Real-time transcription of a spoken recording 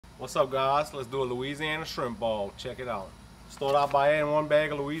What's up, guys? Let's do a Louisiana shrimp ball. Check it out. Start out by adding 1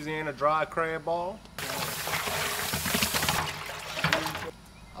 bag of Louisiana dried crab ball.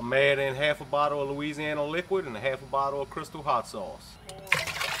 I'm adding half a bottle of Louisiana liquid and half a bottle of crystal hot sauce.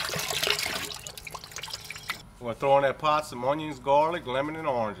 We're going to throw in that pot some onions, garlic, lemon, and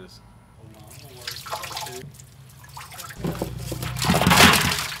oranges.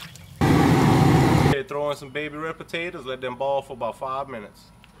 Throw in some baby red potatoes, let them boil for about 5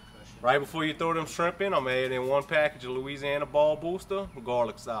 minutes. Right before you throw them shrimp in, I'm adding 1 package of Louisiana ball booster,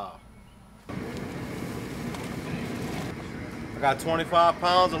 garlic style. I got 25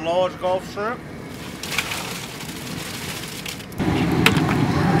 pounds of large Gulf shrimp.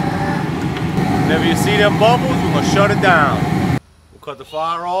 Whenever you see them bubbles, we're going to shut it down. We'll cut the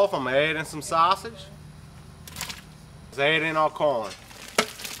fire off. I'm going to add in some sausage. Let's add in our corn.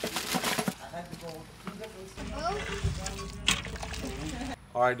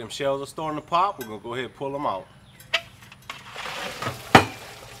 Alright, them shells are starting to pop. We're going to go ahead and pull them out.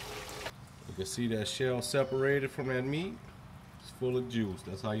 You can see that shell separated from that meat. It's full of juice.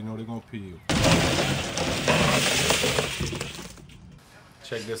 That's how you know they're going to peel.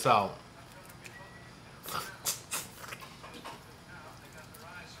 Check this out.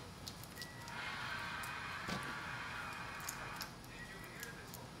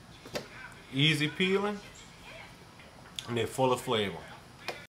 Easy peeling, and they're full of flavor.